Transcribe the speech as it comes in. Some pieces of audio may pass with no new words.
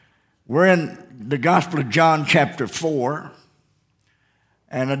We're in the Gospel of John chapter 4,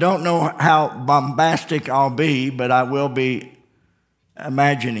 and I don't know how bombastic I'll be, but I will be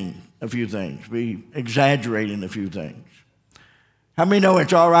imagining a few things, be exaggerating a few things. How many know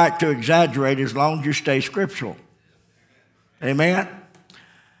it's all right to exaggerate as long as you stay scriptural? Amen?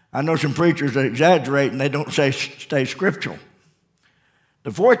 I know some preachers that exaggerate and they don't stay scriptural. The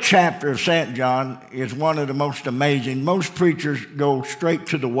 4th chapter of St. John is one of the most amazing. Most preachers go straight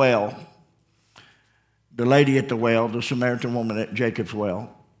to the well, the lady at the well, the Samaritan woman at Jacob's well,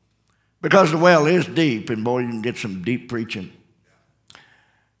 because the well is deep, and boy, you can get some deep preaching.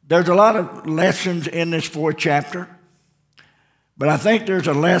 There's a lot of lessons in this 4th chapter, but I think there's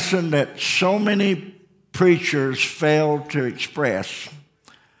a lesson that so many preachers fail to express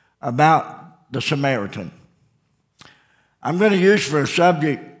about the Samaritan. I'm going to use for a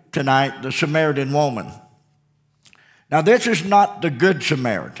subject tonight the Samaritan woman. Now, this is not the Good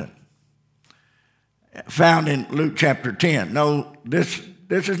Samaritan found in Luke chapter 10. No, this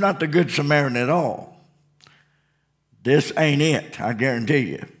is not the Good Samaritan at all. This ain't it, I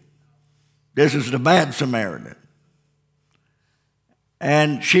guarantee you. This is the bad Samaritan.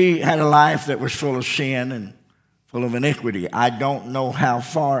 And she had a life that was full of sin and full of iniquity. I don't know how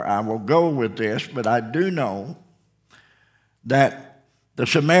far I will go with this, but I do know that the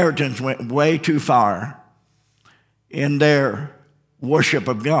Samaritans went way too far in their worship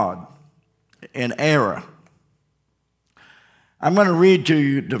of God, in error. I'm going to read to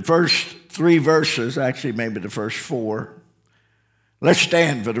you the first 3 verses, actually maybe the first 4. Let's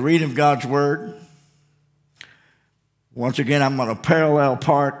stand for the reading of God's word. Once again, I'm going to parallel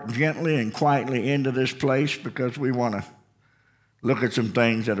park gently and quietly into this place because we want to look at some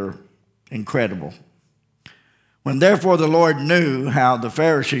things that are incredible. When therefore the Lord knew how the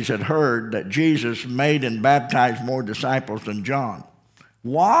Pharisees had heard that Jesus made and baptized more disciples than John.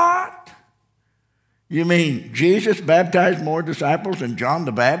 What? You mean Jesus baptized more disciples than John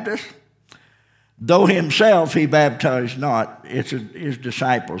the Baptist? Though himself he baptized not, it's his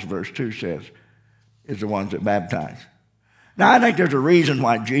disciples, verse 2 says, is the ones that baptize. Now I think there's a reason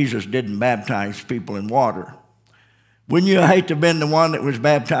why Jesus didn't baptize people in water. Wouldn't you hate to have been the one that was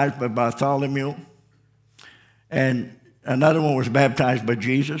baptized by Bartholomew? And another one was baptized by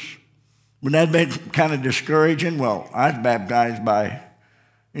Jesus. Wouldn't that have been kind of discouraging? Well, I was baptized by,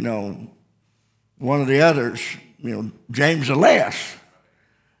 one of the others, James the Less.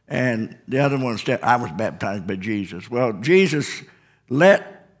 And the other one, I was baptized by Jesus. Well, Jesus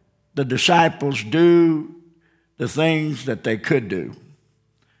let the disciples do the things that they could do.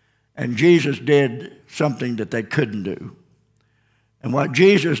 And Jesus did something that they couldn't do. And what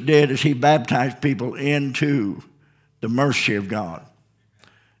Jesus did is he baptized people into the mercy of God,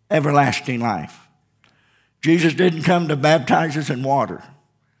 everlasting life. Jesus didn't come to baptize us in water.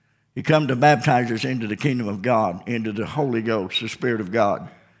 He came to baptize us into the kingdom of God, into the Holy Ghost, the Spirit of God,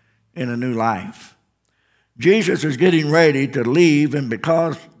 in a new life. Jesus is getting ready to leave, and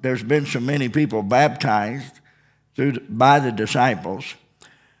because there's been so many people baptized by the disciples,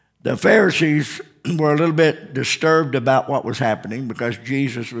 the Pharisees were a little bit disturbed about what was happening because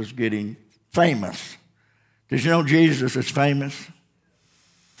Jesus was getting famous. Did you know Jesus is famous?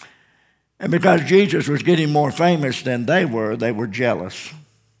 And because Jesus was getting more famous than they were jealous.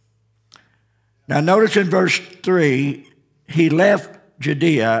 Now notice in verse 3, he left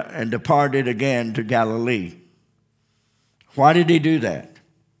Judea and departed again to Galilee. Why did he do that?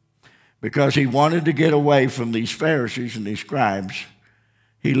 Because he wanted to get away from these Pharisees and these scribes.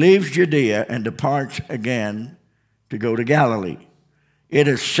 He leaves Judea and departs again to go to Galilee. It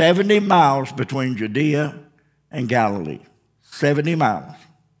is 70 miles between Judea and Galilee. 70 miles.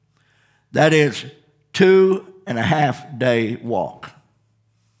 That is 2.5 day walk.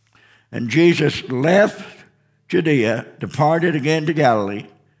 And Jesus left Judea, departed again to Galilee,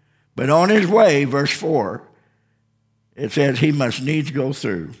 but on his way, verse 4, it says he must needs go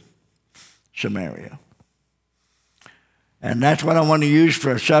through Samaria. And that's what I want to use for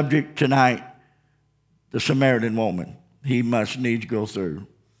a subject tonight, the Samaritan woman. He must needs go through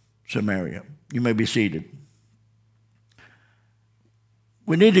Samaria. You may be seated.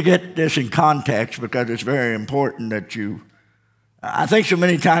 We need to get this in context because it's very important that I think so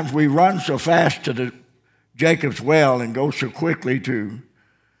many times we run so fast to the Jacob's well and go so quickly to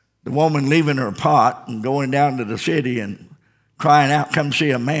the woman leaving her pot and going down to the city and crying out, come see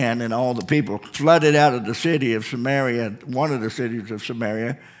a man, and all the people flooded out of the city of Samaria, one of the cities of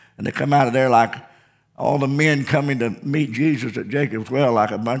Samaria, and they come out of there like all the men coming to meet Jesus at Jacob's well like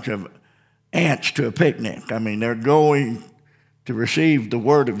a bunch of ants to a picnic. I mean, they're going to receive the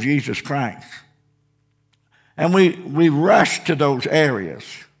word of Jesus Christ. And we rush to those areas.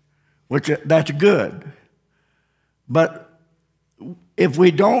 which that's good. But if we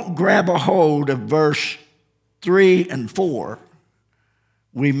don't grab a hold of verse 3 and 4,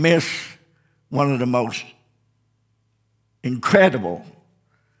 we miss one of the most incredible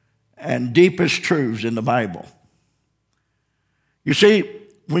and deepest truths in the Bible. You see,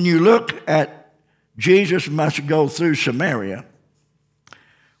 when you look at Jesus must go through Samaria,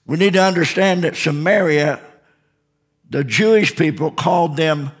 we need to understand that Samaria, the Jewish people called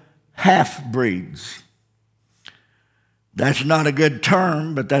them half-breeds. That's not a good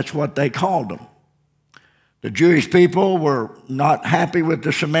term, but that's what they called them. The Jewish people were not happy with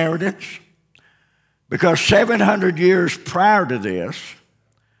the Samaritans because 700 years prior to this,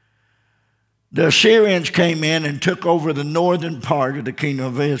 the Assyrians came in and took over the northern part of the kingdom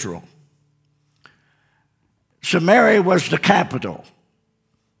of Israel. Samaria was the capital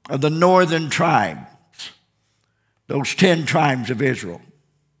of the northern tribes, those 10 tribes of Israel.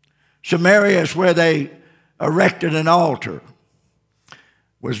 Samaria is where they erected an altar.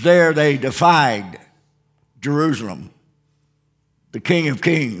 Was there they defied Jerusalem, the King of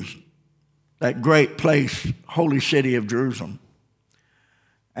Kings, that great place, holy city of Jerusalem.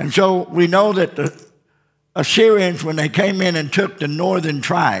 And so we know that the Assyrians, when they came in and took the northern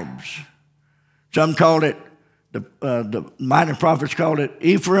tribes, some called it, the minor prophets called it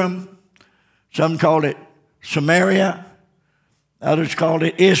Ephraim, some called it Samaria, others called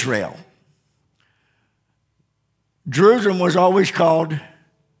it Israel. Jerusalem was always called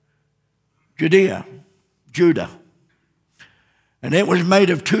Judah. And it was made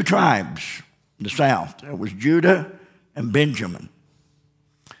of 2 tribes in the south. It was Judah and Benjamin.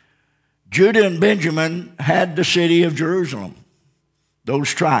 Judah and Benjamin had the city of Jerusalem,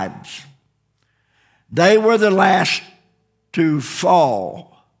 those tribes. They were the last to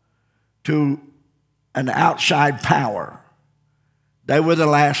fall to an outside power. They were the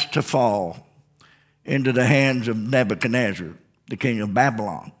last to fall into the hands of Nebuchadnezzar, the king of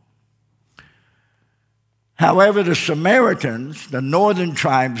Babylon. However, the Samaritans, the northern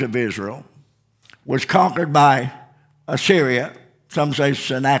tribes of Israel, was conquered by Assyria. Some say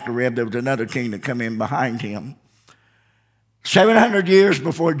Sennacherib. There was another king that came in behind him. 700 years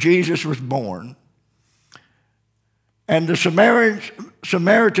before Jesus was born. And the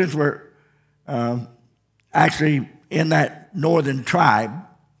Samaritans were actually in that northern tribe.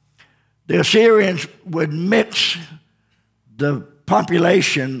 The Assyrians would mix the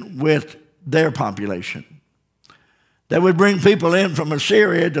population with their population. They would bring people in from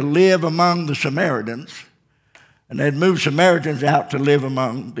Assyria to live among the Samaritans, and they'd move Samaritans out to live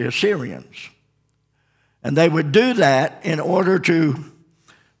among the Assyrians. And they would do that in order to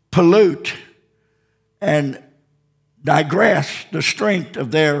pollute and digress the strength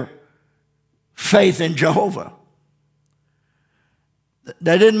of their faith in Jehovah.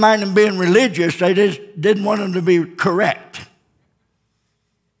 They didn't mind them being religious, they just didn't want them to be correct.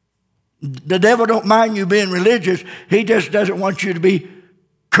 The devil don't mind you being religious, he just doesn't want you to be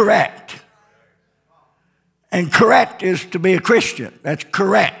correct. And correct is to be a Christian. That's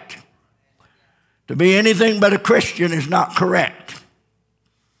correct. To be anything but a Christian is not correct.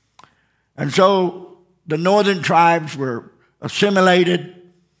 And so the northern tribes were assimilated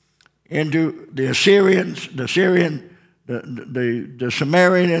into the Assyrians. The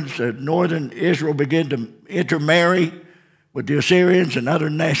Samaritans, the northern Israel began to intermarry with the Assyrians and other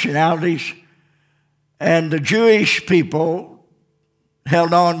nationalities. And the Jewish people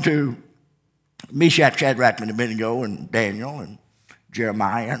held on to Meshach, Shadrach, and Abednego, and Daniel, and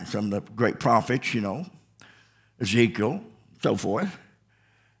Jeremiah, and some of the great prophets, Ezekiel, so forth.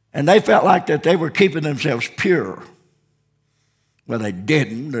 And they felt like that they were keeping themselves pure. Well, they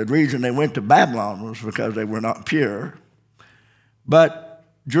didn't. The reason they went to Babylon was because they were not pure. But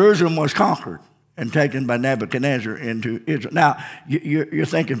Jerusalem was conquered and taken by Nebuchadnezzar into Israel. Now, you're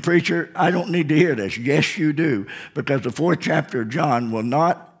thinking, preacher, I don't need to hear this. Yes, you do, because the 4th chapter of John will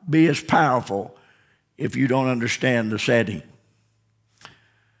not be as powerful if you don't understand the setting.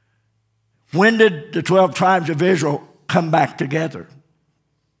 When did the 12 tribes of Israel come back together?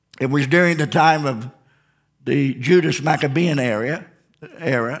 It was during the time of the Judas Maccabean era.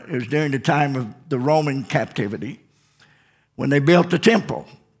 It was during the time of the Roman captivity when they built the temple.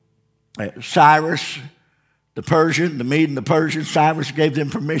 Cyrus, the Persian, the Mede and the Persian, Cyrus gave them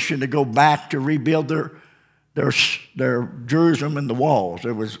permission to go back to rebuild their Jerusalem and the walls.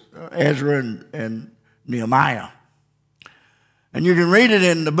 There was Ezra and Nehemiah. And you can read it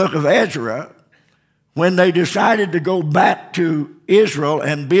in the book of Ezra when they decided to go back to Israel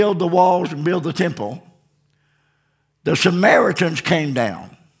and build the walls and build the temple. The Samaritans came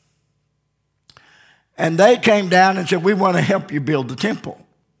down. And they came down and said, we want to help you build the temple.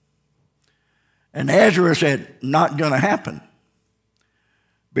 And Ezra said, not going to happen.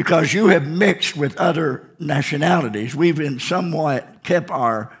 Because you have mixed with other nationalities. We've in somewhat kept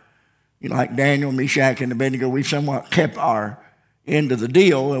our, like Daniel, Meshach, and Abednego, we've somewhat kept our end of the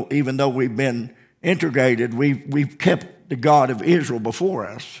deal. Even though we've been integrated, we've kept the God of Israel before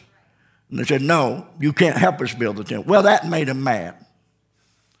us. And they said, no, you can't help us build the temple. Well, that made them mad.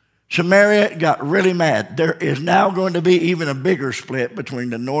 Samaria got really mad. There is now going to be even a bigger split between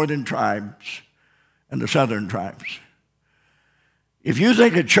the northern tribes and the southern tribes. If you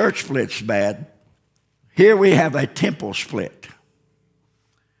think a church split's bad, here we have a temple split.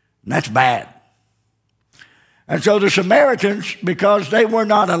 And that's bad. And so the Samaritans, because they were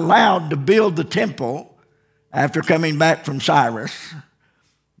not allowed to build the temple after coming back from Cyrus,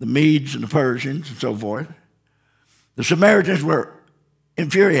 the Medes and the Persians and so forth, the Samaritans were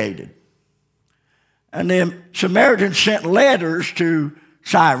infuriated. And the Samaritans sent letters to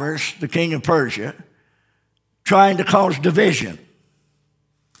Cyrus, the king of Persia, trying to cause division.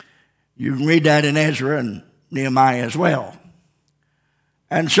 You can read that in Ezra and Nehemiah as well.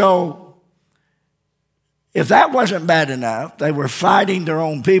 And so, if that wasn't bad enough, they were fighting their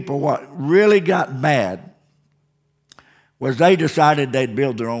own people. What really got bad was they decided they'd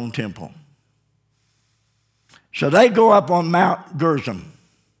build their own temple. So they go up on Mount Gerizim,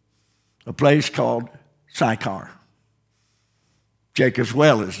 a place called Sychar. Jacob's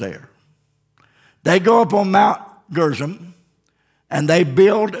well is there. They go up on Mount Gerizim, and they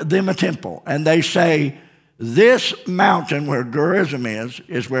build them a temple. And they say, this mountain where Gerizim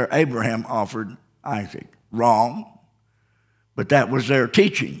is where Abraham offered Isaac. Wrong, but that was their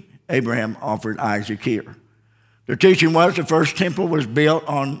teaching. Abraham offered Isaac here. Their teaching was the first temple was built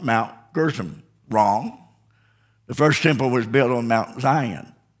on Mount Gerizim. Wrong. The first temple was built on Mount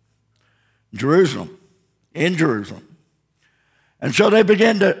Zion, Jerusalem, in Jerusalem. And so they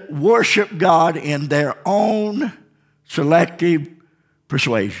began to worship God in their own selective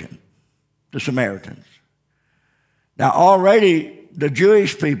persuasion, the Samaritans. Now already the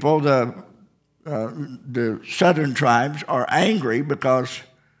Jewish people, the southern tribes, are angry because,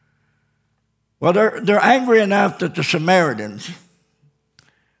 well, they're angry enough that the Samaritans,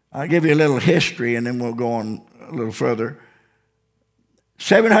 I'll give you a little history and then we'll go on a little further.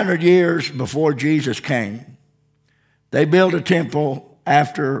 700 years before Jesus came, they built a temple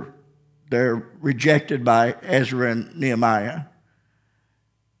after they're rejected by Ezra and Nehemiah.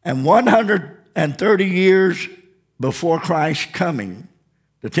 And 130 years before Christ's coming,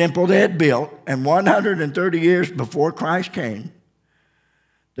 the temple they had built, and 130 years before Christ came,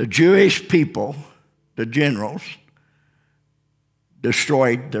 the Jewish people, the generals,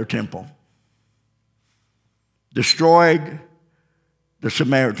 destroyed their temple. Destroyed the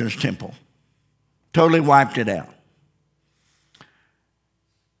Samaritans' temple. Totally wiped it out.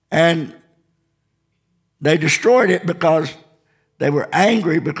 And they destroyed it because they were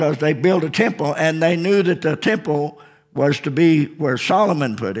angry because they built a temple and they knew that the temple was to be where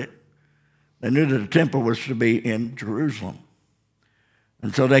Solomon put it. They knew that the temple was to be in Jerusalem.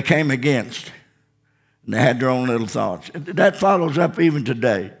 And so they came against, and they had their own little thoughts. That follows up even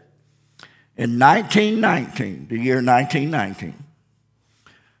today. In 1919, the year 1919,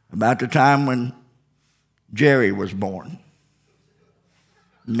 about the time when Jerry was born,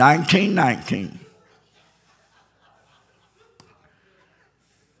 1919.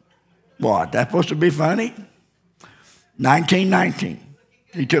 What, that's supposed to be funny? 1919.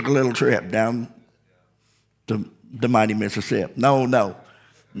 He took a little trip down to the mighty Mississippi. No.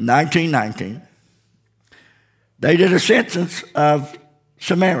 1919. They did a census of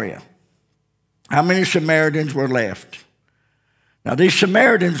Samaria. How many Samaritans were left? Now, these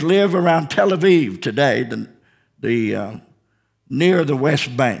Samaritans live around Tel Aviv today, near the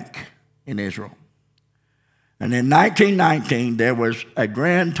West Bank in Israel. And in 1919, there was a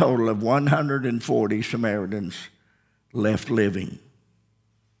grand total of 140 Samaritans left living.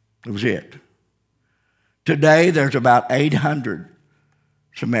 That was it. Today, there's about 800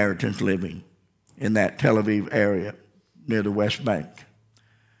 Samaritans living in that Tel Aviv area near the West Bank.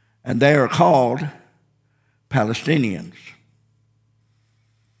 And they are called Palestinians.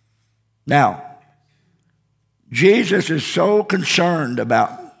 Now, Jesus is so concerned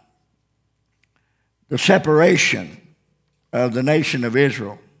about the separation of the nation of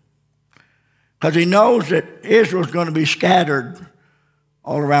Israel because he knows that Israel is going to be scattered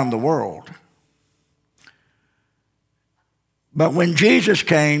all around the world. But when Jesus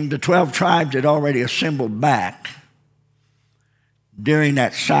came, the 12 tribes had already assembled back during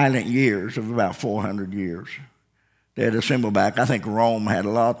that silent years of about 400 years. They had assembled back. I think Rome had a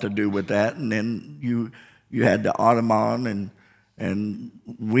lot to do with that. And then you had the Ottoman And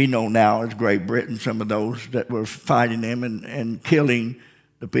we know now as Great Britain some of those that were fighting them and killing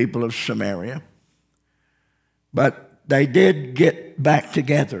the people of Samaria. But they did get back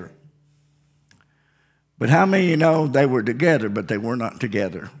together. But how many of you know they were together, but they were not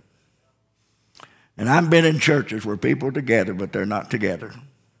together? And I've been in churches where people are together, but they're not together.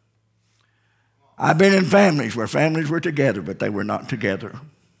 I've been in families where families were together, but they were not together.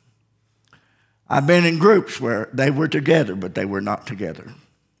 I've been in groups where they were together, but they were not together.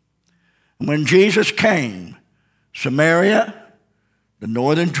 And when Jesus came, Samaria, the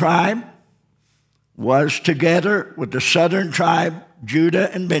northern tribe, was together with the southern tribe,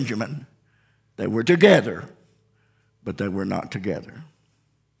 Judah and Benjamin. They were together, but they were not together.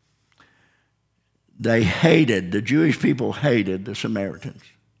 The Jewish people hated the Samaritans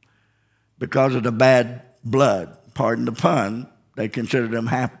because of the bad blood. Pardon the pun, they considered them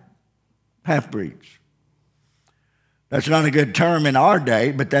half-breeds. That's not a good term in our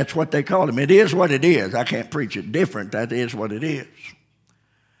day, but that's what they called them. It is what it is. I can't preach it different. That is what it is.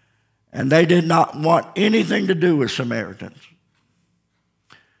 And they did not want anything to do with Samaritans.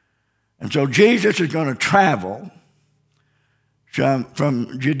 And so Jesus is going to travel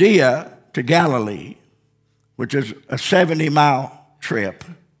from Judea to Galilee, which is a 70-mile trip.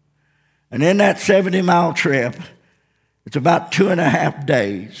 And in that 70-mile trip, it's about 2.5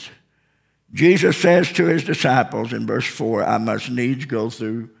 days. Jesus says to his disciples in verse 4, I must needs go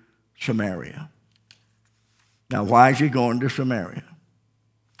through Samaria. Now, why is he going to Samaria?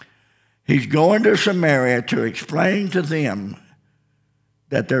 He's going to Samaria to explain to them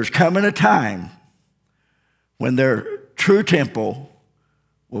that there's coming a time when their true temple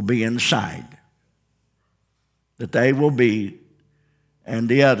will be inside. That they will be, and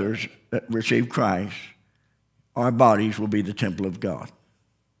the others that receive Christ, our bodies will be the temple of God.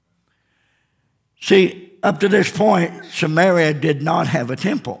 See, up to this point, Samaria did not have a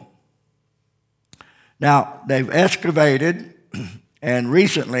temple. Now, they've excavated, and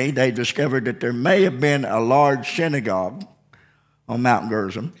recently they discovered that there may have been a large synagogue on Mount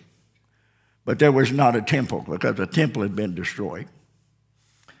Gerizim, but there was not a temple because the temple had been destroyed.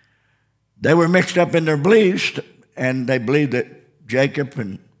 They were mixed up in their beliefs, and they believed that Jacob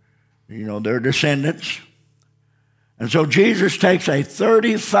and, their descendants. And so Jesus takes a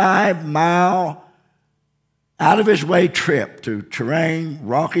 35-mile out-of-his-way trip through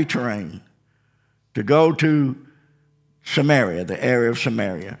rocky terrain, to go to Samaria, the area of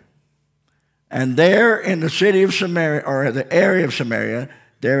Samaria. And there in the city of Samaria, or the area of Samaria,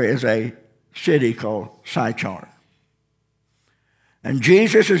 there is a city called Sychar. And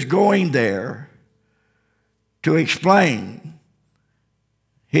Jesus is going there to explain.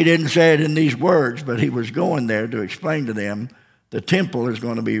 He didn't say it in these words, but he was going there to explain to them the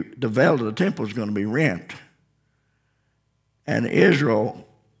veil of the temple is going to be rent. And Israel,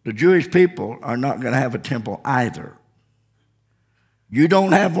 the Jewish people, are not going to have a temple either. You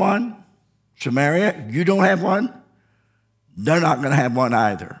don't have one. Samaria, you don't have one. They're not going to have one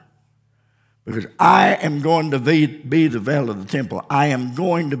either. Because I am going to be the veil of the temple. I am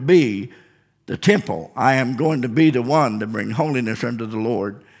going to be the temple. I am going to be the one to bring holiness unto the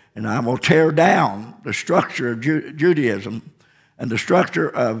Lord. And I will tear down the structure of Judaism and the structure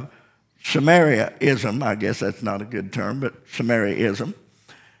of Samariaism. I guess that's not a good term, but Samariaism.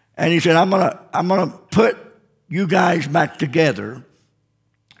 And he said, I'm gonna put you guys back together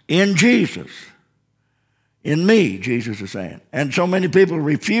in Jesus. In me, Jesus is saying. And so many people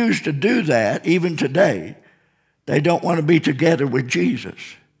refuse to do that, even today. They don't want to be together with Jesus.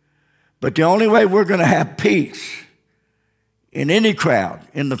 But the only way we're going to have peace in any crowd,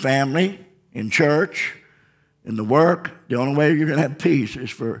 in the family, in church, in the work, the only way you're going to have peace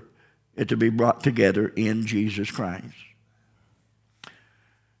is for it to be brought together in Jesus Christ.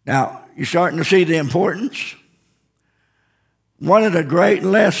 Now, you're starting to see the importance. One of the great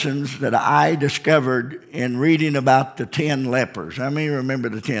lessons that I discovered in reading about the 10 lepers. How many remember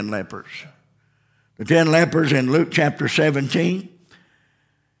the 10 lepers? The 10 lepers in Luke chapter 17.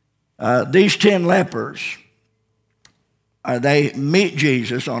 These 10 lepers, they meet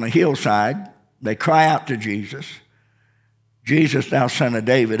Jesus on a hillside. They cry out to Jesus, Jesus, thou son of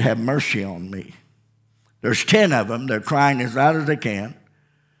David, have mercy on me. There's 10 of them. They're crying as loud as they can.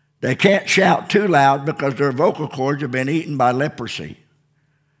 They can't shout too loud because their vocal cords have been eaten by leprosy.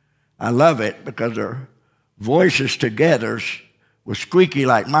 I love it because their voices together were squeaky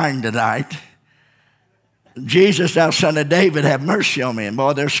like mine tonight. Jesus, thou son of David, have mercy on me. And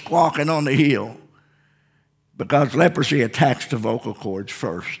boy, they're squawking on the hill because leprosy attacks the vocal cords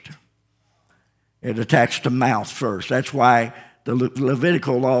first. It attacks the mouth first. That's why the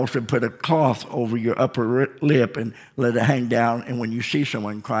Levitical law said put a cloth over your upper lip and let it hang down. And when you see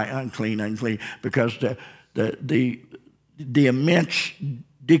someone cry, unclean, unclean, because the immense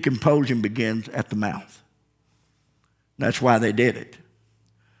decomposing begins at the mouth. That's why they did it.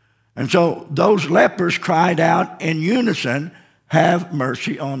 And so those lepers cried out in unison, have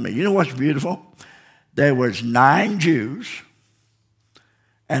mercy on me. You know what's beautiful? There was 9 Jews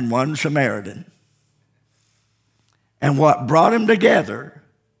and 1 Samaritan. And what brought them together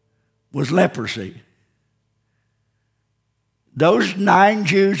was leprosy. Those 9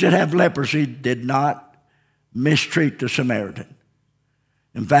 Jews that have leprosy did not mistreat the Samaritan.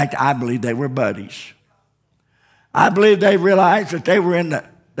 In fact, I believe they were buddies. I believe they realized that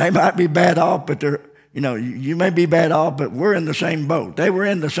they might be bad off, but you may be bad off, but we're in the same boat. They were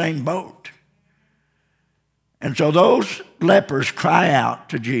in the same boat. And so those lepers cry out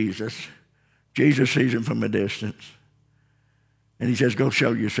to Jesus. Jesus sees them from a distance. And he says, go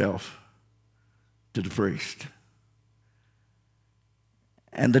show yourself to the priest.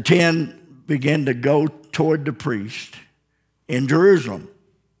 And the 10 begin to go toward the priest in Jerusalem.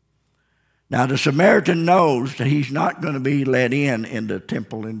 Now, the Samaritan knows that he's not going to be let in the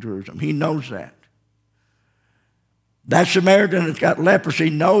temple in Jerusalem. He knows that. That Samaritan that's got leprosy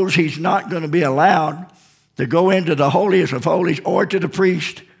knows he's not going to be allowed to go into the holiest of holies or to the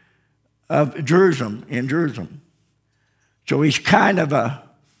priest of Jerusalem, in Jerusalem. So he's kind of a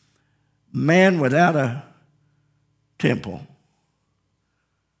man without a temple.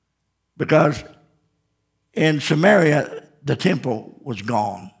 Because in Samaria, the temple was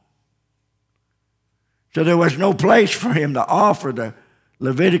gone. So there was no place for him to offer the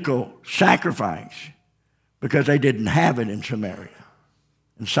Levitical sacrifice because they didn't have it in Samaria,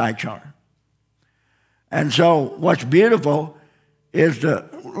 in Sychar. And so what's beautiful is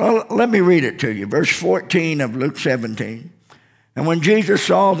let me read it to you. Verse 14 of Luke 17. And when Jesus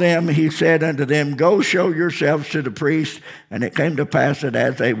saw them, he said unto them, go show yourselves to the priest. And it came to pass that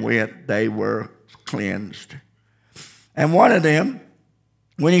as they went, they were cleansed. And one of them,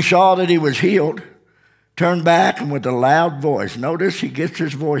 when he saw that he was healed, turned back and with a loud voice. Notice he gets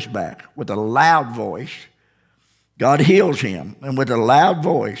his voice back. With a loud voice, God heals him. And with a loud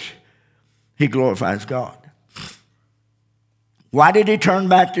voice, he glorifies God. Why did he turn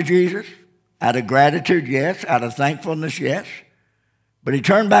back to Jesus? Out of gratitude, yes. Out of thankfulness, yes. But he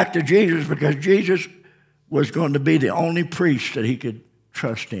turned back to Jesus because Jesus was going to be the only priest that he could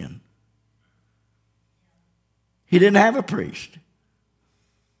trust in. He didn't have a priest.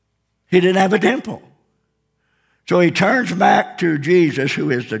 He didn't have a temple. So he turns back to Jesus, who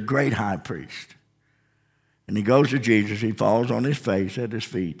is the great high priest. And he goes to Jesus. He falls on his face at his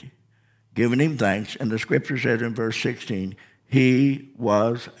feet, giving him thanks. And the scripture says in verse 16, he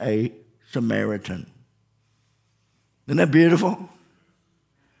was a Samaritan. Isn't that beautiful?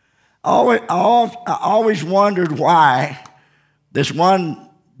 I always wondered why this one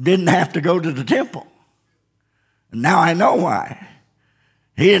didn't have to go to the temple. And now I know why.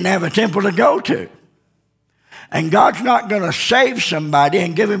 He didn't have a temple to go to. And God's not going to save somebody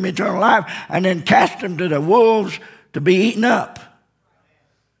and give him eternal life and then cast him to the wolves to be eaten up.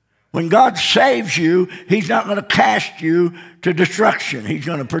 When God saves you, he's not going to cast you to destruction. He's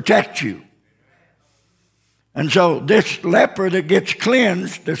going to protect you. And so this leper that gets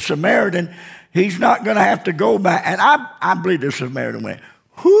cleansed, the Samaritan, he's not going to have to go back. And I believe the Samaritan went,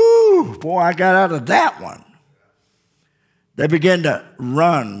 whoo, boy, I got out of that one. They began to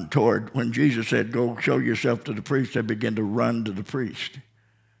run toward, when Jesus said, go show yourself to the priest, they began to run to the priest.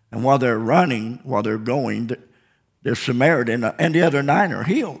 And while they're running, while they're going, the Samaritan and the other 9 are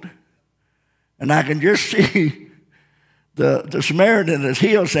healed. And I can just see the Samaritan that's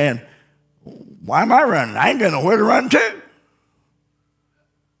healed saying, why am I running? I ain't got nowhere to run to.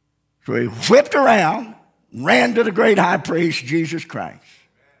 So he whipped around, ran to the great high priest, Jesus Christ.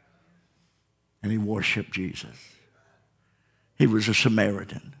 And he worshiped Jesus. He was a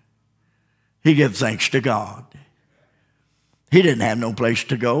Samaritan. He gave thanks to God. He didn't have no place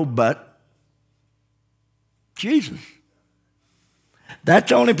to go but Jesus. That's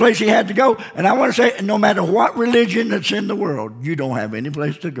the only place he had to go. And I want to say, no matter what religion that's in the world, you don't have any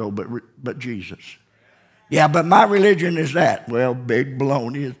place to go but Jesus. Yeah, but my religion is that. Well, big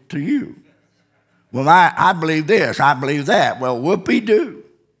baloney to you. Well, I believe this, I believe that. Well, whoopee-doo.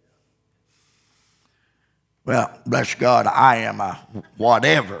 Well, bless God, I am a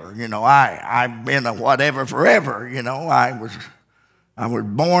whatever. I've been a whatever forever. I was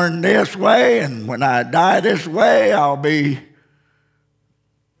born this way, and when I die this way, I'll be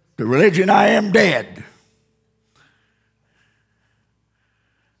the religion I am dead.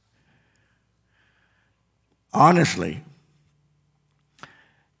 Honestly,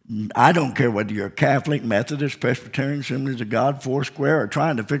 I don't care whether you're Catholic, Methodist, Presbyterian, Assemblies of God, Foursquare, or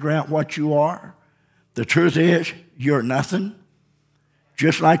trying to figure out what you are. The truth is, you're nothing,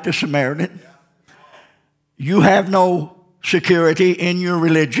 just like the Samaritan. You have no security in your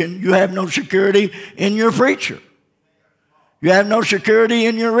religion. You have no security in your preacher. You have no security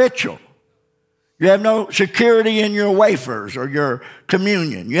in your ritual. You have no security in your wafers or your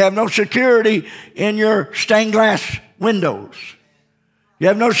communion. You have no security in your stained glass windows. You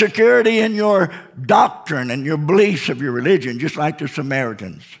have no security in your doctrine and your beliefs of your religion, just like the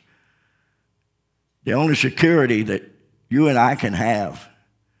Samaritans. The only security that you and I can have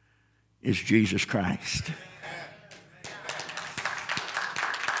is Jesus Christ.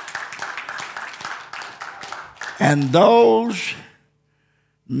 And those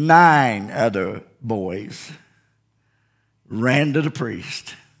 9 other boys ran to the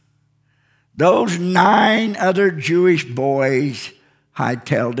priest. Those 9 other Jewish boys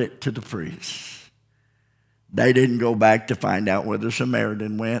hightailed it to the priest. They didn't go back to find out where the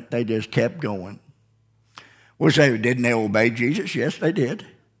Samaritan went. They just kept going. We'll say, didn't they obey Jesus? Yes, they did.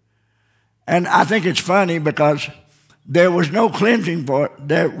 And I think it's funny because there was no cleansing for it.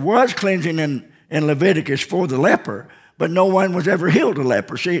 There was cleansing in Leviticus for the leper, but no one was ever healed of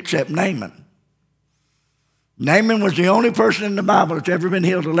leprosy except Naaman. Naaman was the only person in the Bible that's ever been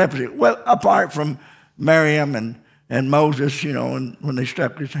healed of leprosy. Well, apart from Miriam and Moses, and when they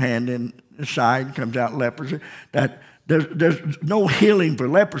stuck his hand in his side, comes out leprosy. That there's no healing for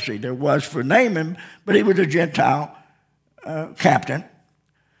leprosy. There was for Naaman, but he was a Gentile captain.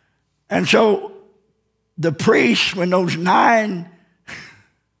 And so the priests, when those 9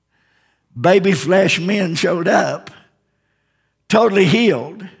 baby flesh men showed up, totally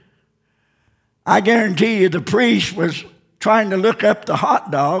healed, I guarantee you the priest was trying to look up the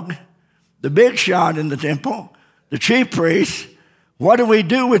hot dog, the big shot in the temple, the chief priest. What do we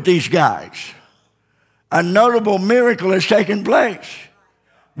do with these guys? A notable miracle has taken place.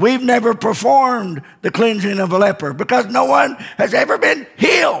 We've never performed the cleansing of a leper because no one has ever been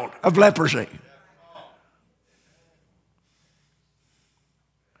healed of leprosy.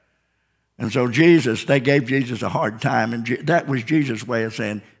 And so they gave Jesus a hard time, and that was Jesus' way of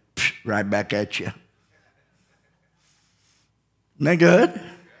saying, right back at you. Isn't that good?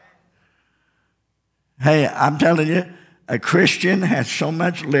 Hey, I'm telling you, a Christian has so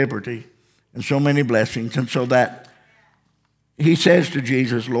much liberty and so many blessings, and so that he says to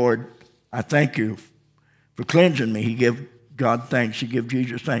Jesus, Lord, I thank you for cleansing me. He gave God thanks. He gave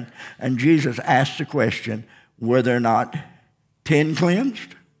Jesus thanks. And Jesus asked the question, were there not 10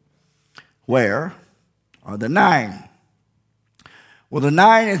 cleansed? Where are the 9? Well, the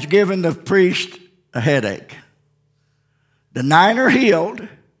 9 has given the priest a headache. The 9 are healed,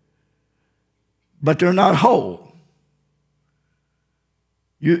 but they're not whole.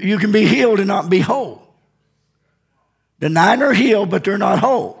 You can be healed and not be whole. The 9 are healed, but they're not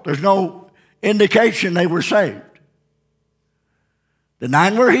whole. There's no indication they were saved. The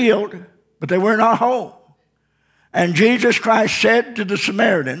 9 were healed, but they were not whole. And Jesus Christ said to the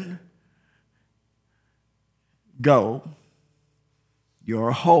Samaritan, go,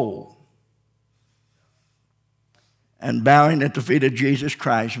 you're whole. And bowing at the feet of Jesus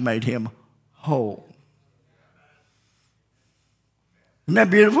Christ made him whole. Isn't that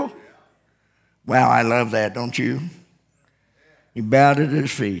beautiful? Wow, I love that, don't you? He bowed at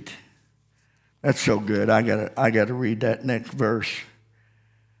his feet. That's so good. I gotta read that next verse.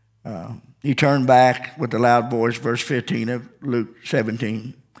 He turned back with a loud voice, verse 15 of Luke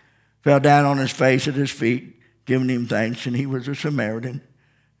 17, fell down on his face at his feet, giving him thanks, and he was a Samaritan.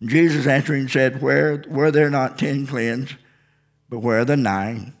 And Jesus answering said, were there not 10 cleansed, but where are the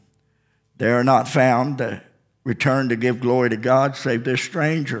 9? They are not found to return to give glory to God, save this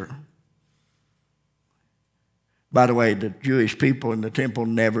stranger. By the way, the Jewish people in the temple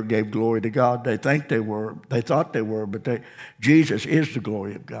never gave glory to God. They thought they were, but Jesus is the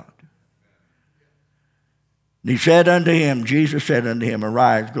glory of God. And he said unto him, Jesus said unto him,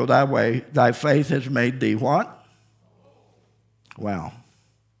 arise, go thy way, thy faith has made thee what? Wow.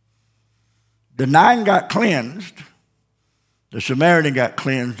 The 9 got cleansed. The Samaritan got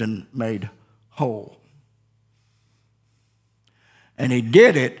cleansed and made whole. And he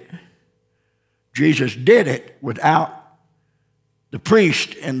did it, Jesus did it without the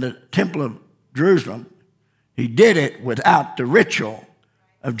priest in the temple of Jerusalem. He did it without the ritual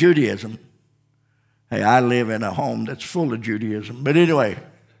of Judaism. Hey, I live in a home that's full of Judaism. But anyway,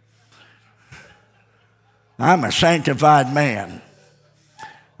 I'm a sanctified man.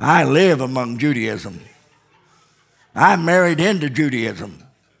 I live among Judaism. I'm married into Judaism.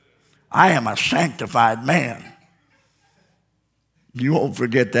 I am a sanctified man. You won't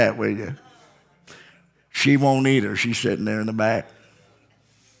forget that, will you? She won't either. She's sitting there in the back.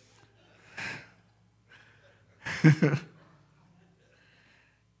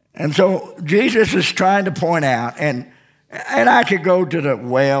 And so Jesus is trying to point out, and I could go to the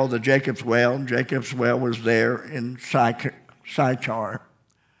well, the Jacob's well. Jacob's well was there in Sychar.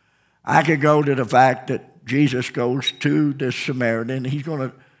 I could go to the fact that Jesus goes to this Samaritan. He's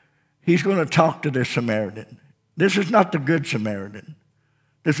going to talk to this Samaritan. This is not the good Samaritan.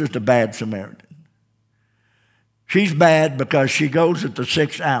 This is the bad Samaritan. She's bad because she goes at the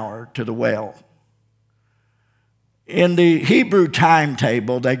 6th hour to the well. In the Hebrew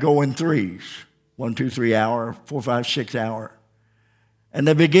timetable, they go in threes. 1, 2, 3 hour, 4, 5, 6 hour. And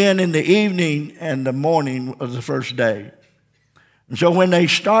they begin in the evening and the morning of the first day. And so when they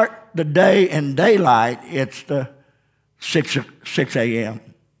start the day in daylight, it's the 6 a.m.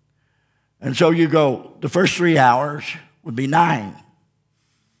 And so you go, the first 3 hours would be 9.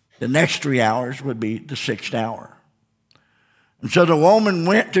 The next 3 hours would be the 6th hour. And so the woman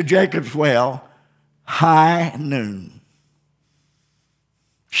went to Jacob's well, high noon.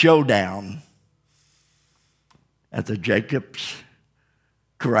 Showdown at the Jacob's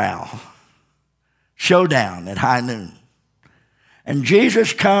corral. Showdown at high noon. And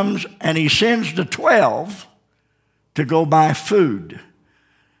Jesus comes and he sends the 12 to go buy food.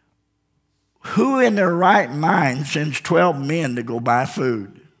 Who in their right mind sends 12 men to go buy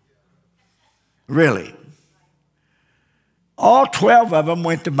food? Really? All 12 of them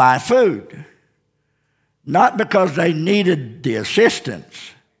went to buy food. Not because they needed the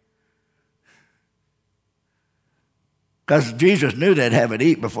assistance. Because Jesus knew they'd have it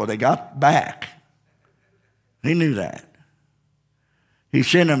eat before they got back. He knew that. He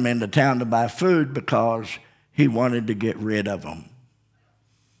sent them into town to buy food because he wanted to get rid of them.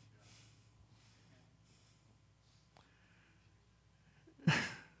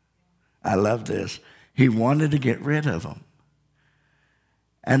 I love this. He wanted to get rid of them.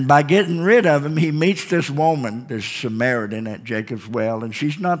 And by getting rid of him, he meets this woman, this Samaritan at Jacob's well, and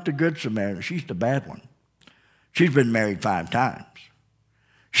she's not the good Samaritan. She's the bad one. She's been married 5 times.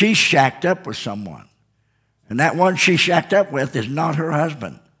 She's shacked up with someone. And that one she shacked up with is not her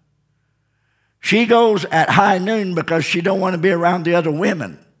husband. She goes at high noon because she don't want to be around the other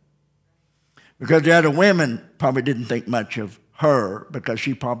women. Because the other women probably didn't think much of her because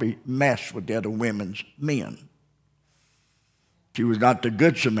she probably messed with the other women's men. She was not the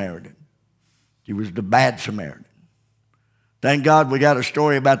good Samaritan. She was the bad Samaritan. Thank God we got a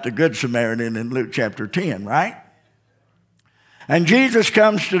story about the good Samaritan in Luke chapter 10, right? And Jesus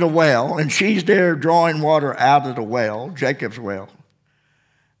comes to the well, and she's there drawing water out of the well, Jacob's well.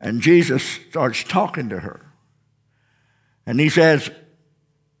 And Jesus starts talking to her. And he says,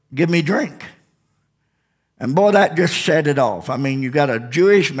 "Give me drink." And boy, that just set it off. I mean, you got a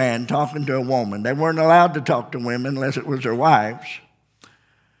Jewish man talking to a woman. They weren't allowed to talk to women unless it was their wives.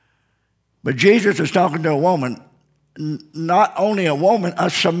 But Jesus is talking to a woman, not only a woman, a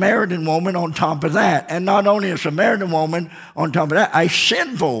Samaritan woman on top of that. And not only a Samaritan woman on top of that, a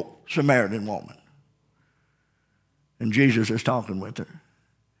sinful Samaritan woman. And Jesus is talking with her.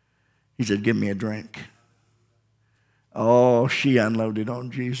 He said, "Give me a drink." Oh, she unloaded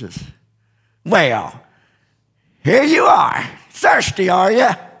on Jesus. "Well, here you are. Thirsty, are you?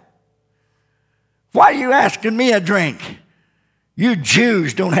 Why are you asking me a drink? You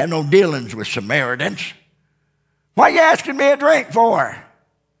Jews don't have no dealings with Samaritans. Why are you asking me a drink for?"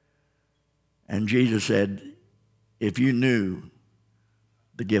 And Jesus said, "If you knew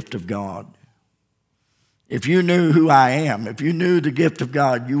the gift of God, if you knew who I am, if you knew the gift of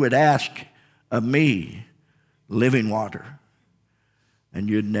God, you would ask of me living water, and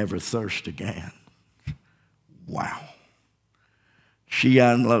you'd never thirst again." Wow. She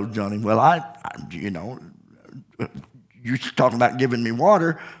unloads on him. "Well, you're talking about giving me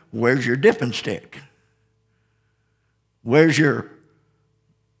water. Where's your dipping stick? Where's your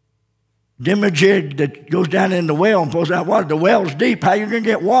dimajig that goes down in the well and pulls out water? The well's deep. How are you going to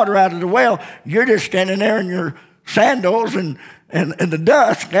get water out of the well? You're just standing there in your sandals and the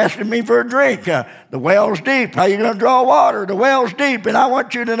dust asking me for a drink. The well's deep. How are you going to draw water? The well's deep. And I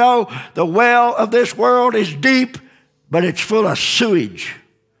want you to know the well of this world is deep, but it's full of sewage.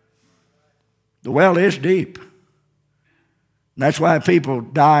 The well is deep. And that's why people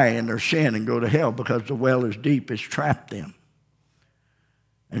die in their sin and go to hell, because the well is deep. It's trapped them.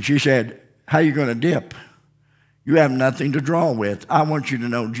 And she said, "How are you going to dip? You have nothing to draw with." I want you to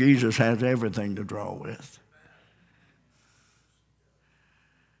know Jesus has everything to draw with.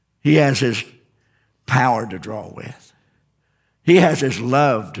 He has his power to draw with. He has his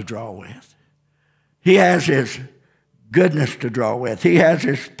love to draw with. He has his goodness to draw with. He has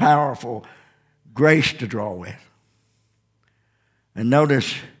his powerful grace to draw with. And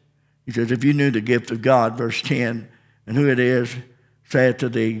notice, he says, if you knew the gift of God, verse 10, and who it is, saith to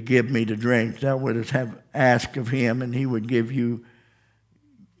thee, give me to drink, thou wouldst have asked of him, and he would give you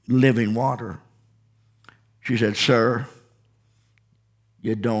living water. She said, sir,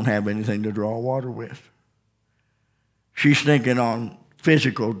 you don't have anything to draw water with. She's thinking on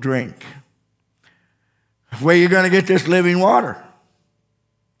physical drink. Where are you going to get this living water?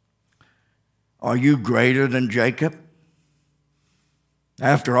 Are you greater than Jacob?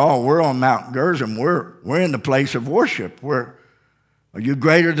 After all, we're on Mount Gerizim. We're in the place of worship. Are you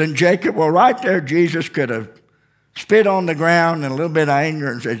greater than Jacob? Well, right there, Jesus could have spit on the ground in a little bit of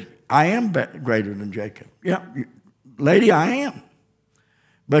anger and said, I am greater than Jacob. Yeah, lady, I am.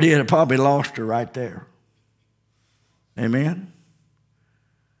 But he had probably lost her right there. Amen?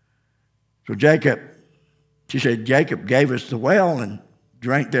 So she said, Jacob gave us the well and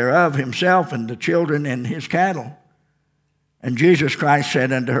drank thereof himself and the children and his cattle. And Jesus Christ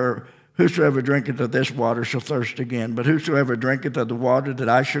said unto her, whosoever drinketh of this water shall thirst again. But whosoever drinketh of the water that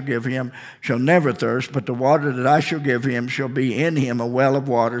I shall give him shall never thirst. But the water that I shall give him shall be in him a well of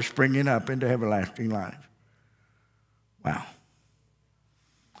water springing up into everlasting life. Wow.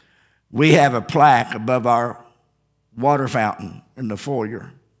 We have a plaque above our water fountain in the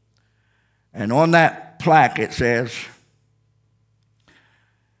foyer. And on that plaque it says,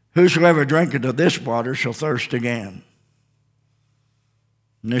 whosoever drinketh of this water shall thirst again.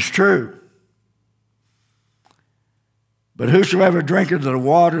 And it's true. But whosoever drinketh of the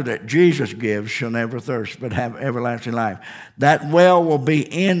water that Jesus gives shall never thirst, but have everlasting life. That well will be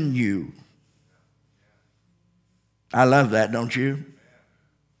in you. I love that, don't you?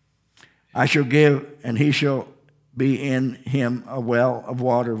 I shall give, and he shall be in him a well of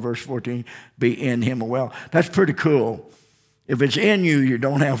water. Verse 14, be in him a well. That's pretty cool. If it's in you, you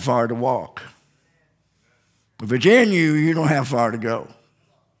don't have far to walk. If it's in you, you don't have far to go.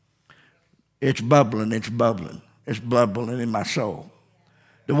 It's bubbling, it's bubbling. It's bubbling in my soul.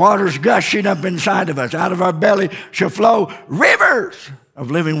 The water's gushing up inside of us. Out of our belly shall flow rivers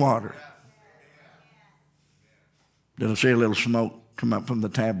of living water. Then I see a little smoke come up from the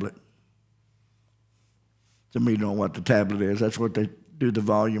tablet. Some of you know what the tablet is. That's what they do the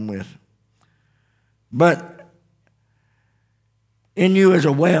volume with. But in you is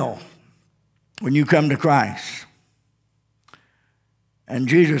a well when you come to Christ. And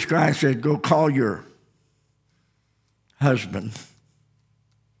Jesus Christ said, go call your husband.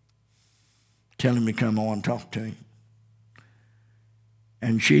 Tell him to come on and talk to him.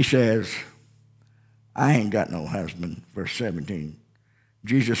 And she says, I ain't got no husband. Verse 17.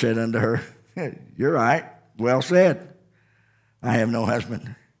 Jesus said unto her, you're right. Well said. I have no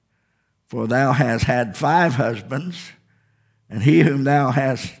husband. For thou hast had 5 husbands, and he whom thou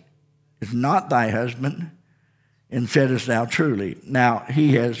hast is not thy husband, and saidest thou truly. Now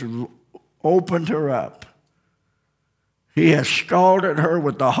he has opened her up. He has scalded her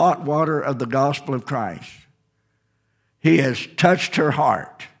with the hot water of the gospel of Christ. He has touched her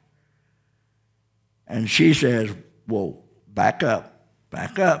heart. And she says, whoa, back up,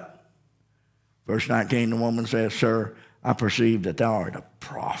 back up. Verse 19, the woman says, sir, I perceive that thou art a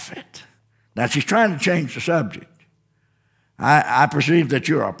prophet. Now she's trying to change the subject. I perceive that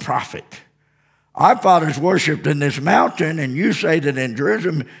you're a prophet. Our fathers worshipped in this mountain, and you say that in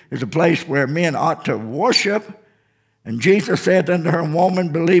Jerusalem is a place where men ought to worship. And Jesus said unto her,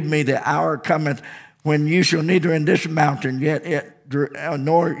 woman, believe me, the hour cometh when you shall neither in this mountain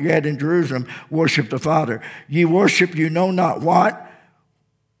nor yet in Jerusalem worship the Father. Ye worship you know not what.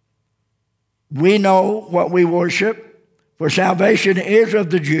 We know what we worship, for salvation is of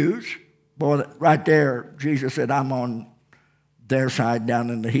the Jews. Boy, right there, Jesus said, I'm on their side down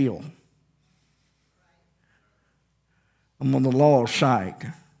in the hill. I'm on the law's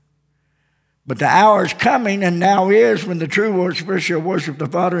side. But the hour is coming, and now is, when the true worshipers shall worship the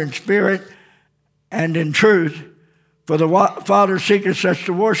Father in spirit and in truth. For the Father seeketh such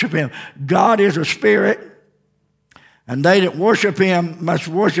to worship him. God is a spirit, and they that worship him must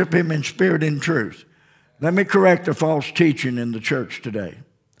worship him in spirit and truth. Let me correct the false teaching in the church today.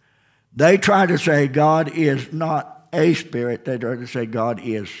 They try to say God is not a spirit. They try to say God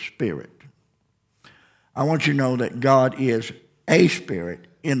is spirit. I want you to know that God is a spirit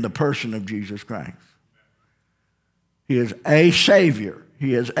in the person of Jesus Christ. He is a Savior.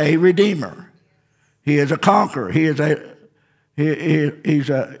 He is a Redeemer. He is a conqueror. He's the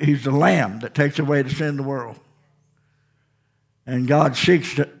Lamb that takes away the sin of the world. And God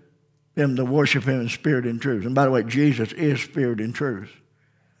seeks them to worship him in spirit and truth. And by the way, Jesus is spirit and truth.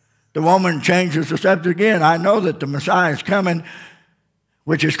 The woman changes the subject again. I know that the Messiah is coming,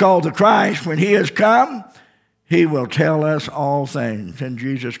 which is called the Christ. When he has come, he will tell us all things. And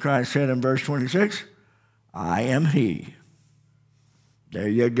Jesus Christ said in verse 26, I am he. There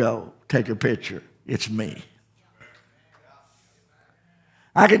you go. Take a picture. It's me.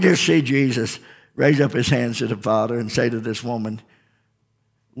 I could just see Jesus raise up his hands to the Father and say to this woman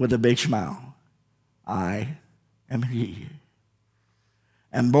with a big smile, I am he.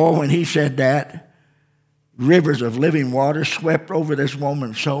 And boy, when he said that, rivers of living water swept over this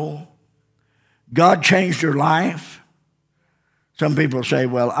woman's soul. God changed her life. Some people say,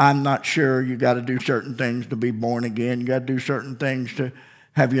 well, I'm not sure. You got to do certain things to be born again. You got to do certain things to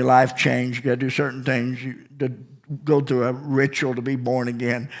have your life changed. You got to do certain things to go through a ritual to be born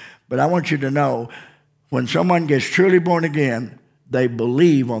again. But I want you to know, when someone gets truly born again, they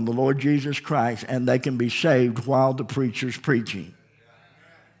believe on the Lord Jesus Christ, and they can be saved while the preacher's preaching.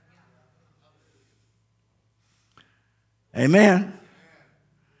 Amen.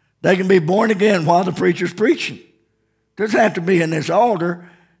 They can be born again while the preacher's preaching. Doesn't have to be in this altar.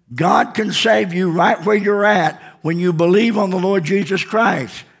 God can save you right where you're at when you believe on the Lord Jesus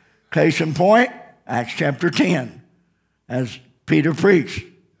Christ. Case in point, Acts chapter 10. As Peter preached,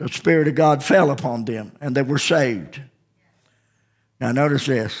 the Spirit of God fell upon them, and they were saved. Now notice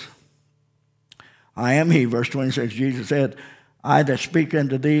this. I am he, verse 26. Jesus said, I that speak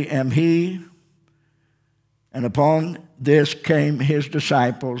unto thee am he. And upon this came his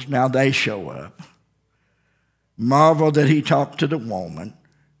disciples. Now they show up. Marvel that he talked to the woman.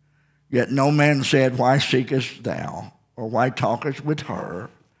 Yet no man said, why seekest thou? Or why talkest with her?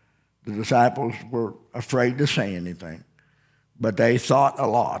 The disciples were afraid to say anything. But they thought a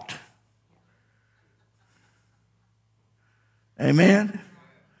lot. Amen?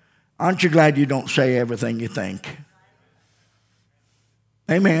 Aren't you glad you don't say everything you think?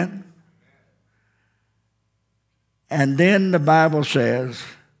 Amen. And then the Bible says,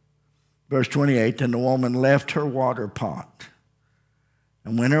 verse 28, and the woman left her water pot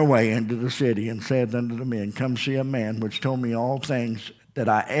and went her way into the city and said unto the men, come see a man which told me all things that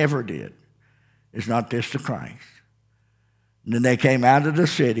I ever did. Is not this the Christ? And then they came out of the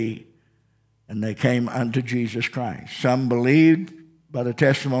city and they came unto Jesus Christ. Some believed by the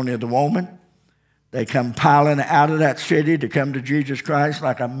testimony of the woman. They come piling out of that city to come to Jesus Christ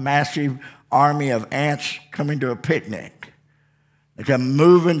like a massive army of ants coming to a picnic. They come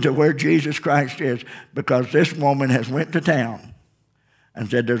moving to where Jesus Christ is because this woman has went to town and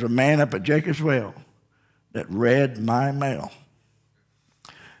said, there's a man up at Jacob's well that read my mail.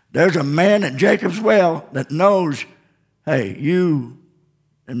 There's a man at Jacob's well that knows, hey, you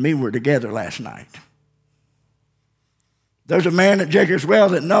and me were together last night. There's a man at Jacob's well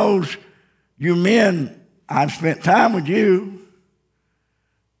that knows you men, I've spent time with you.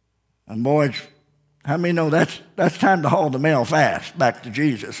 And boys, how many know that's time to haul the mail fast back to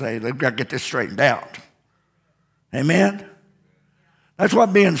Jesus? Say, they've got to get this straightened out. Amen? That's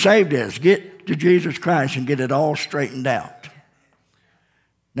what being saved is. Get to Jesus Christ and get it all straightened out.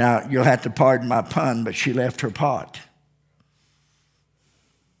 Now, you'll have to pardon my pun, but she left her pot.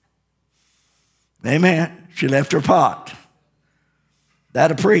 Amen? She left her pot.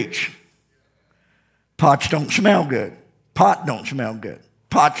 That'll preach. Pots don't smell good. Pot don't smell good.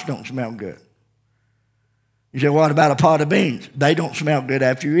 Pots don't smell good. You say, what about a pot of beans? They don't smell good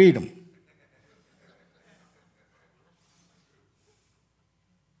after you eat them.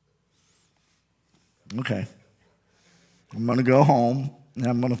 Okay. I'm going to go home, and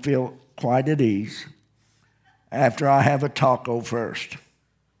I'm going to feel quite at ease after I have a taco first.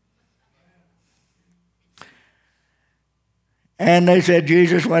 And they said,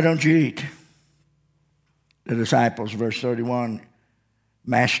 Jesus, why don't you eat? The disciples, verse 31,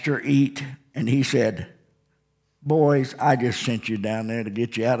 Master, eat. And he said, boys, I just sent you down there to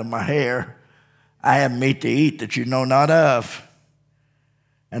get you out of my hair. I have meat to eat that you know not of.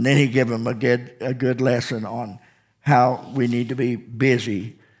 And then he gave them a good lesson on how we need to be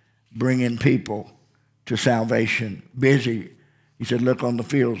busy bringing people to salvation. Busy. He said, look on the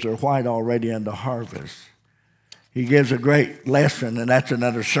fields, they're white already unto harvest. He gives a great lesson, and that's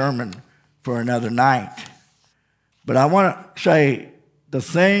another sermon for another night. But I want to say the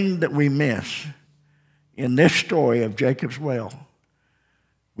thing that we miss in this story of Jacob's well,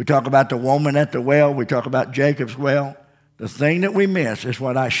 we talk about the woman at the well, we talk about Jacob's well. The thing that we miss is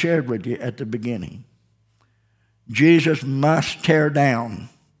what I shared with you at the beginning. Jesus must tear down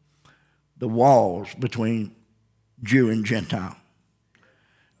the walls between Jew and Gentile.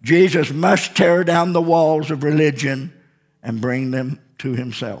 Jesus must tear down the walls of religion and bring them to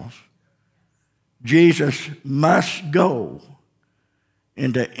himself. Jesus must go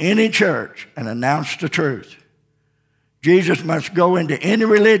into any church and announce the truth. Jesus must go into any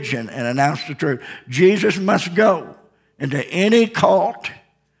religion and announce the truth. Jesus must go into any cult.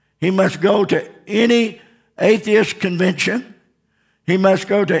 He must go to any atheist convention. He must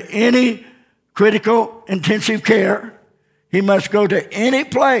go to any critical intensive care. He must go to any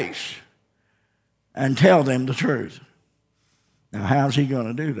place and tell them the truth. Now, how's he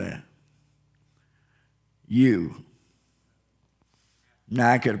going to do that? You.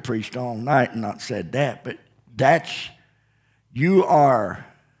 Now, I could have preached all night and not said that, but you are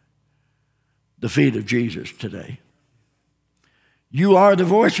the feet of Jesus today. You are the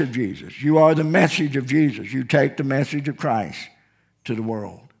voice of Jesus. You are the message of Jesus. You take the message of Christ to the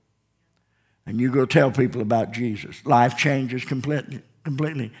world. And you go tell people about Jesus. Life changes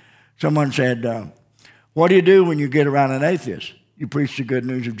completely. Someone said, what do you do when you get around an atheist? You preach the good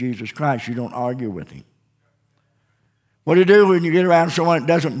news of Jesus Christ. You don't argue with him. What do you do when you get around someone that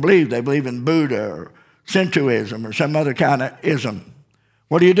doesn't believe? They believe in Buddha or Shintoism or some other kind of ism.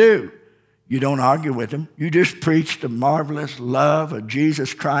 What do? You don't argue with them. You just preach the marvelous love of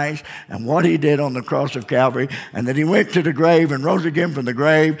Jesus Christ and what he did on the cross of Calvary, and that he went to the grave and rose again from the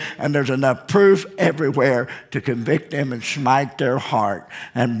grave, and there's enough proof everywhere to convict them and smite their heart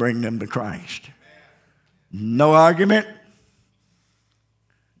and bring them to Christ. No argument.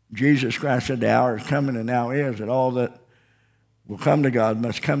 Jesus Christ said the hour is coming and now is that all that will come to God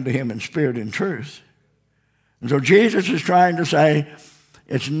must come to him in spirit and truth. And so Jesus is trying to say,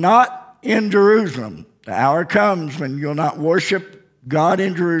 it's not in Jerusalem. The hour comes when you'll not worship God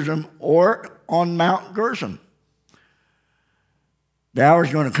in Jerusalem or on Mount Gerizim. The hour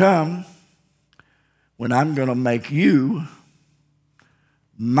is going to come when I'm going to make you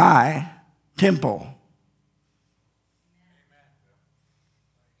my temple.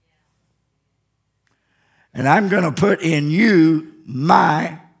 And I'm going to put in you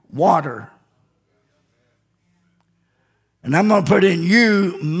my water. And I'm going to put in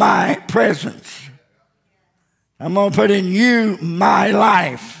you my presence. I'm going to put in you my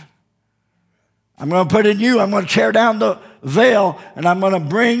life. I'm going to put in you, I'm going to tear down the veil, and I'm going to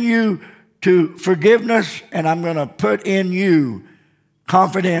bring you to forgiveness, and I'm going to put in you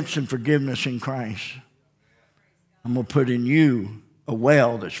confidence and forgiveness in Christ. I'm going to put in you a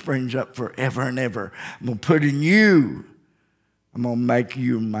well that springs up forever and ever. I'm going to put in you, I'm going to make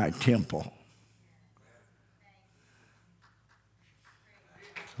you my temple.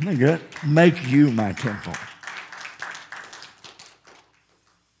 Isn't that good? Make you my temple.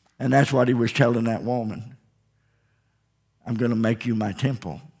 And that's what he was telling that woman. I'm going to make you my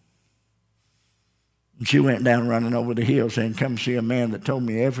temple. And she went down running over the hill saying, come see a man that told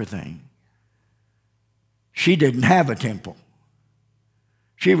me everything. She didn't have a temple.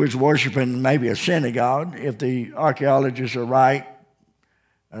 She was worshiping maybe a synagogue. If the archaeologists are right,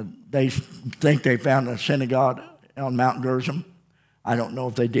 they think they found a synagogue on Mount Gerizim. I don't know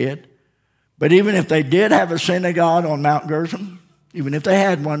if they did. But even if they did have a synagogue on Mount Gerizim, even if they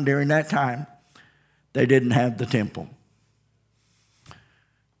had one during that time, they didn't have the temple.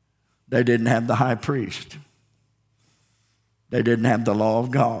 They didn't have the high priest. They didn't have the law of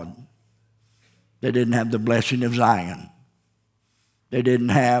God. They didn't have the blessing of Zion. They didn't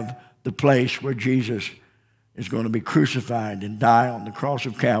have the place where Jesus is going to be crucified and die on the cross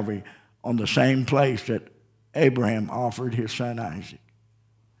of Calvary on the same place that Abraham offered his son Isaac.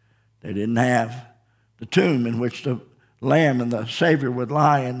 They didn't have the tomb in which the Lamb and the Savior would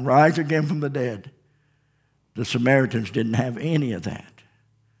lie and rise again from the dead. The Samaritans didn't have any of that.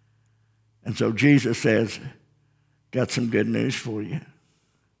 And so Jesus says, got some good news for you.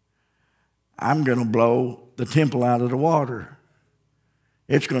 I'm going to blow the temple out of the water.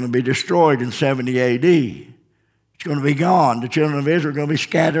 It's going to be destroyed in 70 AD. It's going to be gone. The children of Israel are going to be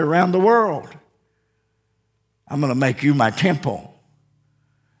scattered around the world. I'm going to make you my temple.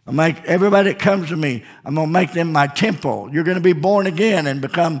 I'll make everybody that comes to me, I'm going to make them my temple. You're going to be born again and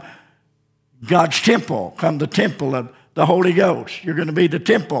become God's temple, become the temple of the Holy Ghost. You're going to be the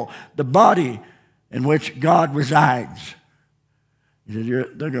temple, the body in which God resides. He said,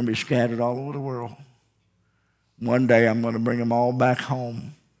 they're going to be scattered all over the world. One day I'm going to bring them all back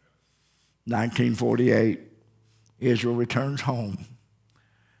home. 1948, Israel returns home.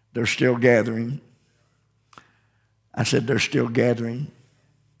 They're still gathering. I said, they're still gathering.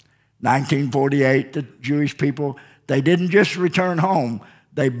 1948, the Jewish people, they didn't just return home.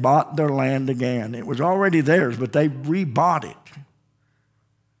 They bought their land again. It was already theirs, but they rebought it.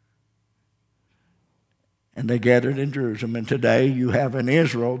 And they gathered in Jerusalem. And today you have an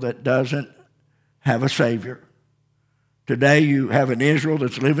Israel that doesn't have a Savior. Today you have an Israel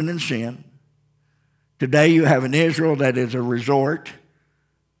that's living in sin. Today you have an Israel that is a resort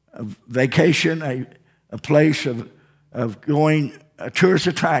vacation, a place of going, a tourist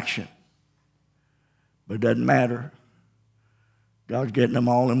attraction. But it doesn't matter. God's getting them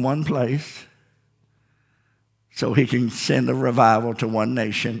all in one place so he can send a revival to one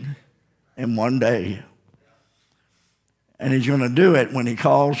nation in one day. And he's going to do it when he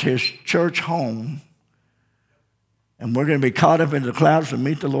calls his church home. And we're going to be caught up in the clouds to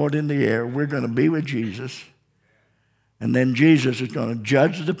meet the Lord in the air. We're going to be with Jesus. And then Jesus is going to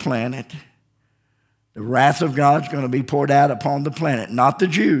judge the planet. The wrath of God's going to be poured out upon the planet. Not the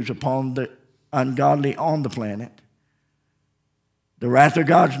Jews, upon the ungodly on the planet. The wrath of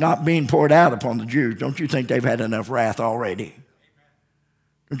God's not being poured out upon the Jews. Don't you think they've had enough wrath already?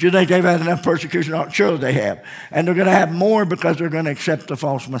 Don't you think they've had enough persecution? Surely they have. And they're going to have more because they're going to accept the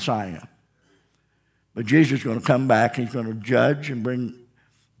false Messiah. But Jesus is going to come back. He's going to judge and bring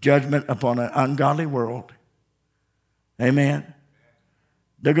judgment upon an ungodly world. Amen.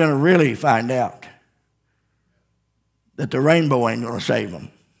 They're going to really find out that the rainbow ain't going to save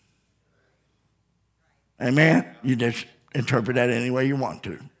them. Amen. You just interpret that any way you want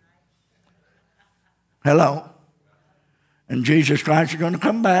to. Hello. And Jesus Christ is going to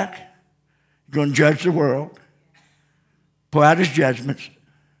come back. He's going to judge the world, pour out his judgments.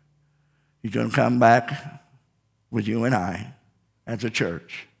 He's going to come back with you and I as a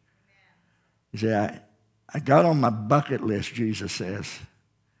church. You say, I got on my bucket list, Jesus says.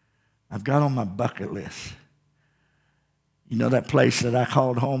 I've got on my bucket list. You know that place that I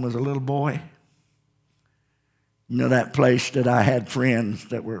called home as a little boy? You know that place that I had friends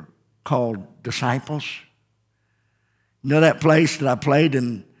that were called disciples? You know that place that I played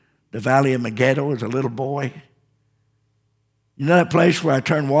in the Valley of Megiddo as a little boy? You know that place where I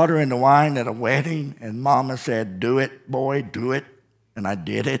turned water into wine at a wedding and Mama said, do it, boy, do it. And I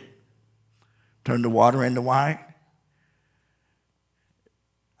did it. Turned the water into wine.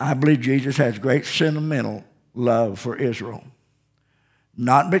 I believe Jesus has great sentimental love for Israel.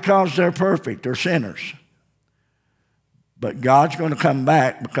 Not because they're perfect, they're sinners. But God's going to come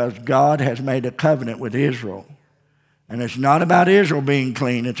back because God has made a covenant with Israel. And it's not about Israel being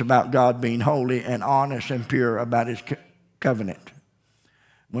clean. It's about God being holy and honest and pure about his covenant.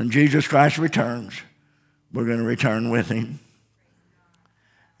 When Jesus Christ returns, we're going to return with him.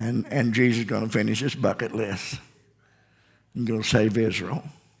 And Jesus is going to finish his bucket list. He's going to save Israel.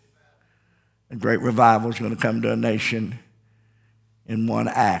 A great revival is going to come to a nation in one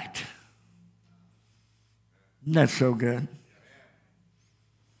act. Isn't that so good?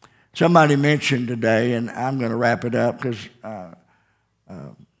 Somebody mentioned today, and I'm going to wrap it up because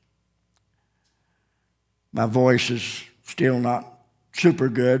my voice is still not super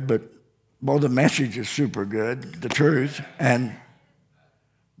good, but the message is super good, the truth. And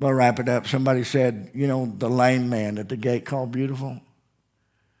we'll wrap it up. Somebody said, you know, the lame man at the gate called Beautiful?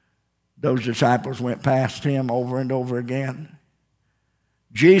 Those disciples went past him over and over again.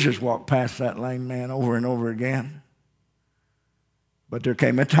 Jesus walked past that lame man over and over again. But there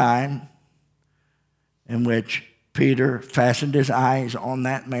came a time in which Peter fastened his eyes on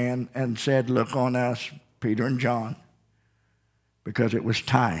that man and said, look on us, Peter and John, because it was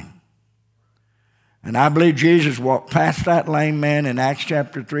time. And I believe Jesus walked past that lame man in Acts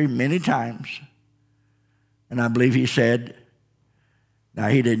chapter 3 many times. And I believe he said, now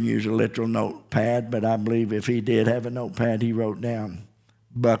he didn't use a literal notepad, but I believe if he did have a notepad, he wrote down,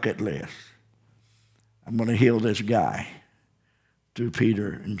 bucket list. I'm going to heal this guy through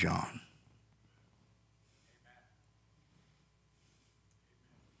Peter and John.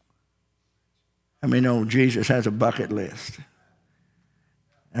 I mean, Jesus has a bucket list.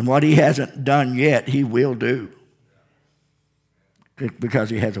 And what he hasn't done yet, he will do. Because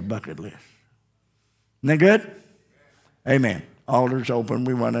he has a bucket list. Isn't that good? Amen. Altar's open.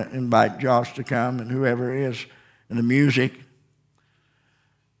 We want to invite Josh to come and whoever is in the music.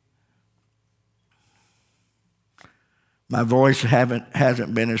 My voice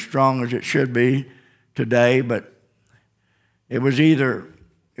hasn't been as strong as it should be today, but it was either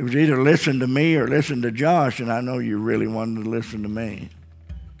listen to me or listen to Josh, and I know you really wanted to listen to me.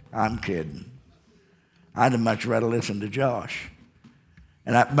 I'm kidding. I'd have much rather listen to Josh.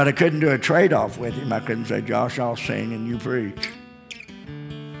 But I couldn't do a trade-off with him. I couldn't say, Josh, I'll sing and you preach.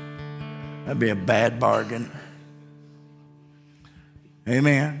 That'd be a bad bargain.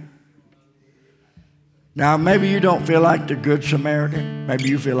 Amen. Now, maybe you don't feel like the Good Samaritan. Maybe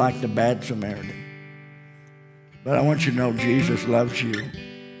you feel like the bad Samaritan. But I want you to know Jesus loves you.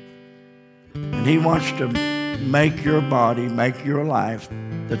 And he wants to make your body, make your life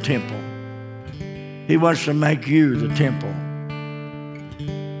the temple. He wants to make you the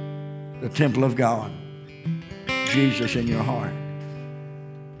temple of God. Jesus in your heart.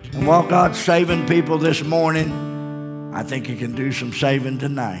 And while God's saving people this morning, I think he can do some saving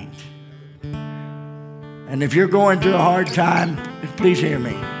tonight. And if you're going through a hard time, please hear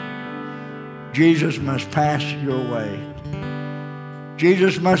me. Jesus must pass your way.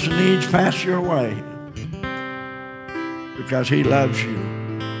 Jesus must needs pass your way because he loves you.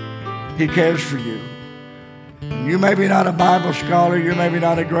 He cares for you. You may be not a Bible scholar. You may be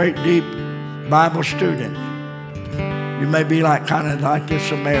not a great, deep Bible student. You may be kind of like this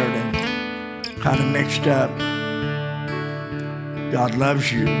Samaritan, kind of mixed up. God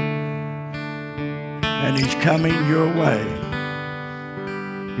loves you, and he's coming your way.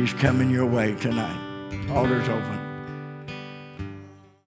 He's coming your way tonight. Altar's open.